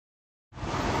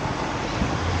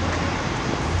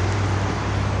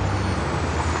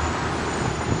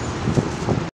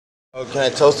Can I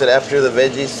toast it after the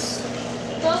veggies?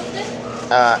 ¿Toste?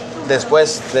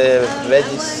 Después de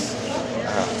veggies.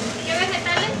 ¿Qué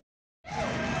vegetales?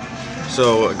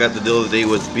 So I got the deal of the day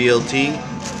was BLT,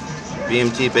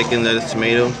 BMT, bacon, lettuce,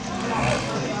 tomato.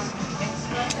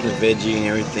 The veggie and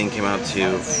everything came out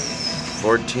to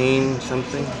 14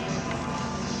 something.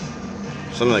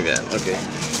 Something like that. Okay.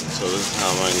 So this is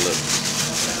how mine looks.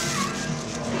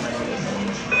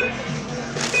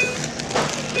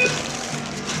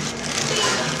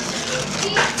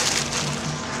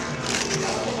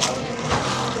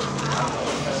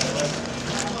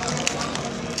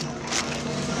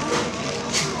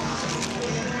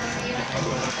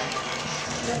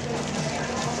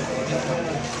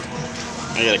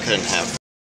 I gotta cut it in half.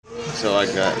 So I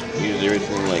got used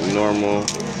everything like normal.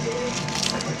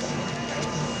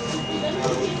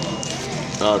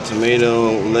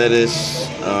 Tomato, lettuce,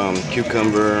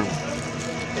 cucumber,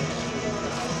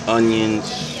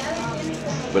 onions,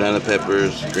 banana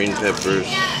peppers, green peppers,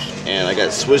 and I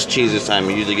got Swiss cheese this time.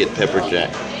 I usually get pepper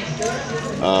jack.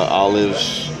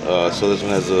 Olives. So this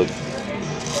one has a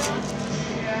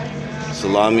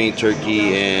salami,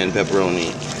 turkey, and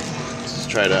pepperoni. Let's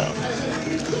try it out.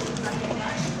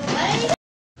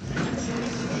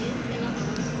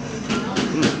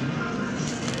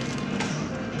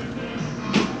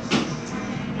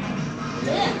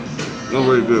 Not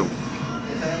very good.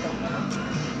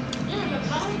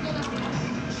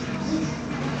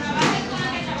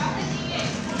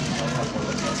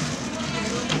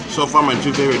 So far, my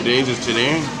two favorite days is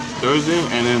today, Thursday,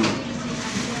 and then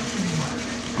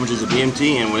which is a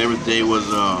BMT, and whatever day was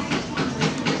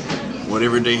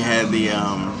whatever day had the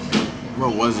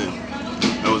what was it?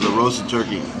 That was a roasted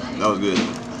turkey. That was good.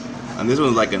 And this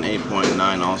one's like an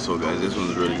 8.9 also, guys. This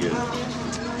one's really good.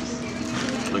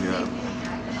 Look at that.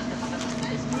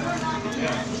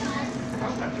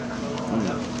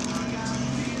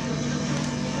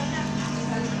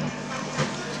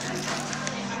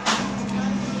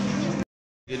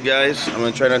 Good guys, I'm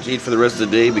gonna try not to eat for the rest of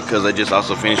the day because I just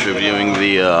also finished reviewing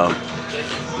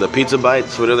the pizza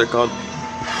bites, whatever they're called,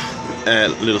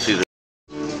 at Little Caesars.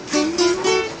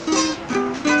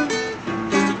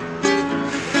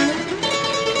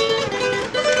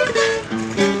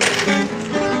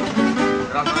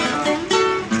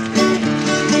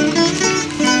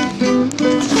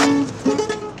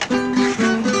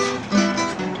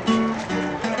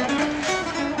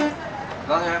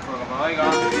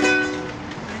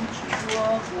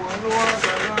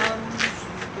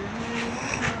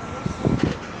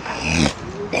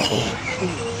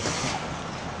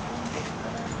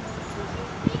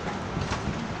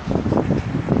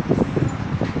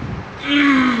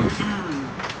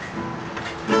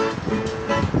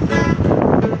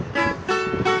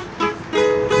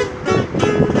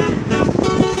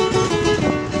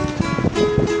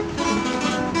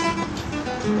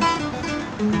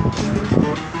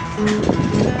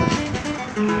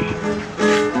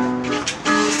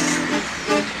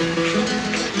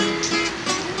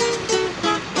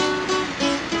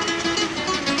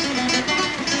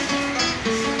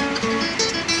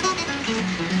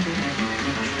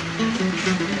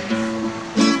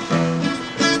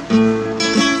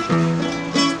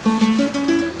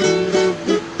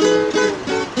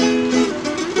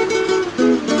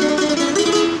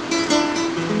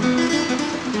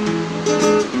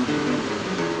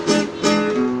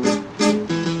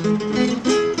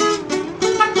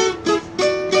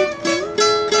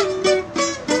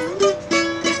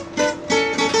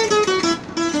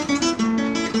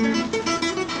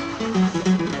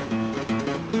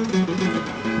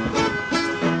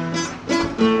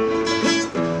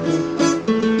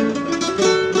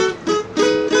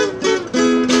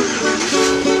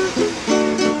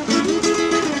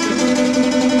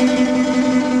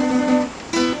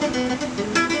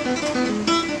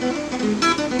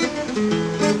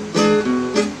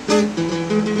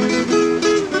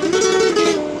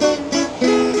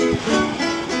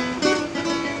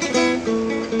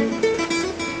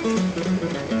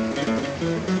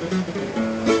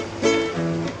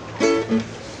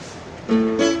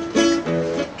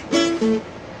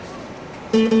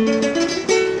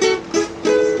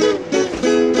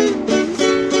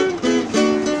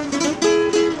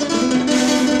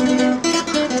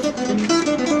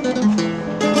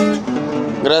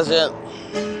 Gracias.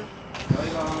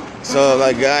 So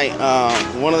that guy,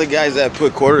 one of the guys that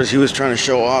put quarters, he was trying to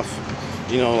show off,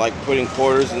 you know, like putting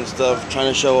quarters and stuff,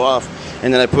 trying to show off.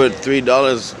 And then I put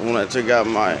 $3 when I took out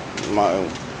my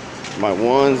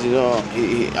ones, you know.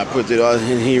 I put $3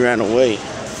 and he ran away.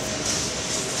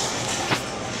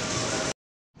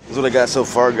 This is what I got so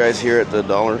far, guys, here at the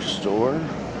dollar store.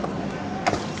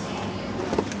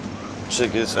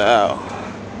 Check this out.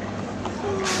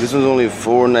 This one's only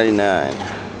 $4.99.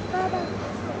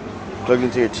 Plugged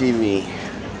into your TV.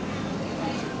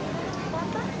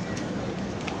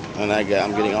 And I'm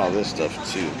getting all this stuff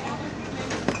too.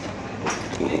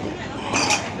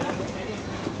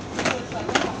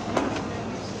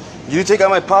 Did you take out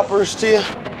my poppers, Tia?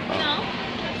 No.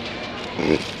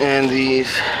 And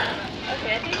these.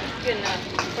 Okay, I think it's good enough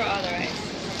for all the rice.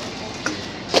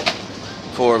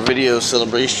 For video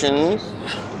celebrations.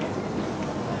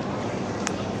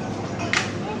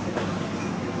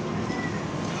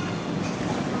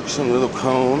 Some little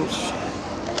cones.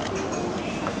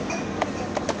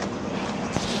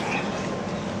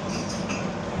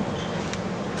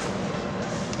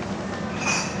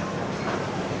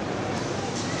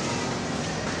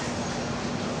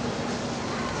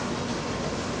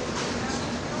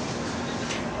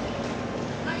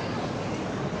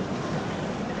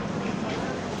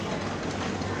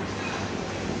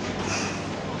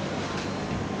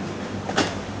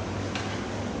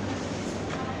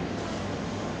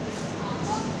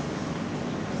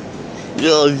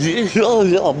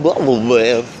 Yeah, bubble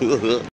bath.